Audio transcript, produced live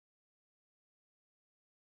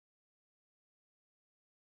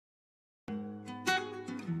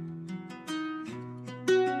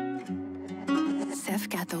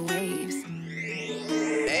SephGotTheWaves.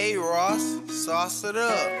 Hey Ross, sauce it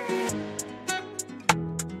up.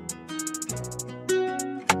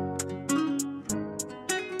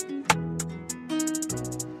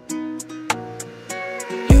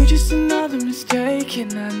 You're just another mistake,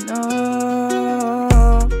 and I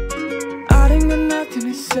know I ain't got nothing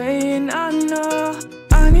to say, and I know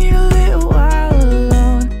I need a little while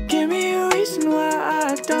alone. Give me a reason why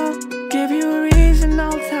I don't give you a reason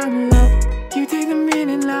all time alone. You take the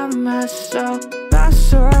meaning out of my soul, my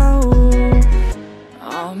soul.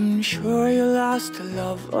 I'm sure you lost a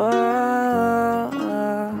lover,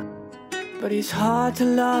 but it's hard to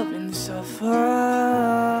love and suffer.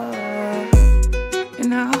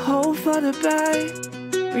 And I hope for the best,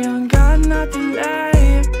 we don't got nothing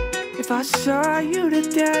left. If I saw you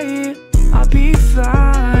today, I'll be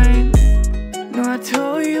fine. No, I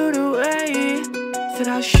told you to wait, said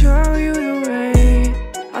I'll show you the way.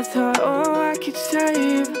 I thought, oh, I could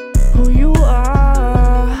save who you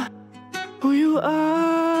are, who you are.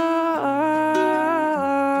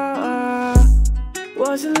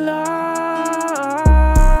 Wasn't love.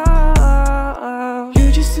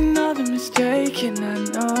 You're just another mistake, and I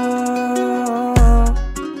know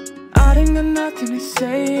I ain't got nothing to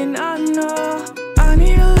say, and I know I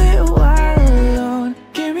need a little while alone.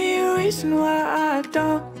 Give me a reason why I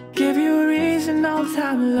don't give you a reason all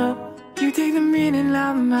time alone. You take the meaning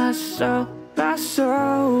out of my soul, my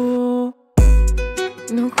soul.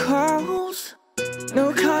 No calls,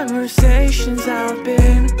 no conversations. I've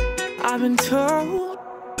been told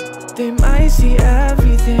they might see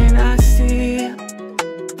everything I see.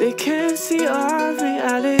 They can't see our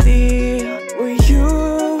reality. What you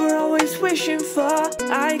were always wishing for,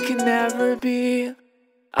 I can never be.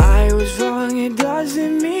 I was wrong, it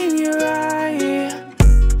doesn't mean you're right.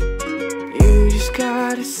 You just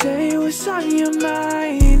gotta say what's on your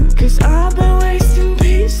mind. Cause I've been wasting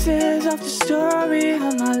pieces of the story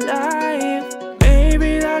of my life.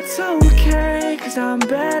 Maybe that's okay, cause I'm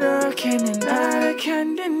better, can't deny, I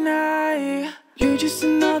can't deny. You're just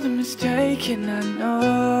another mistake, and I know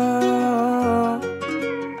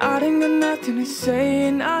I ain't got nothing to say,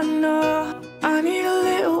 and I know I need a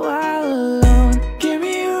little while alone. Give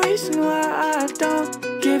me a reason why I don't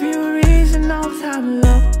give you a reason all time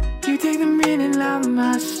alone. You take the meaning out of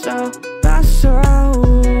my soul, my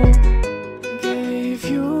soul. Gave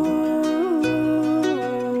you,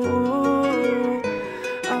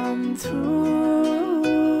 I'm through.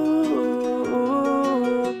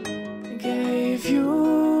 Gave you,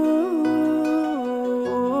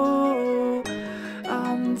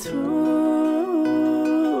 I'm through.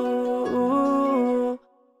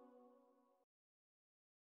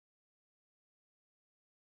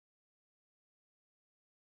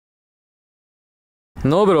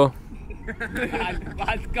 No, bro.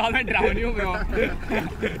 I'll drown you, bro.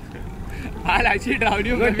 I'll actually drown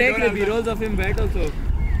you. Go take the B-rolls of him back also.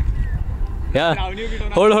 Yeah. Drown you,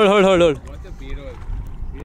 Hold.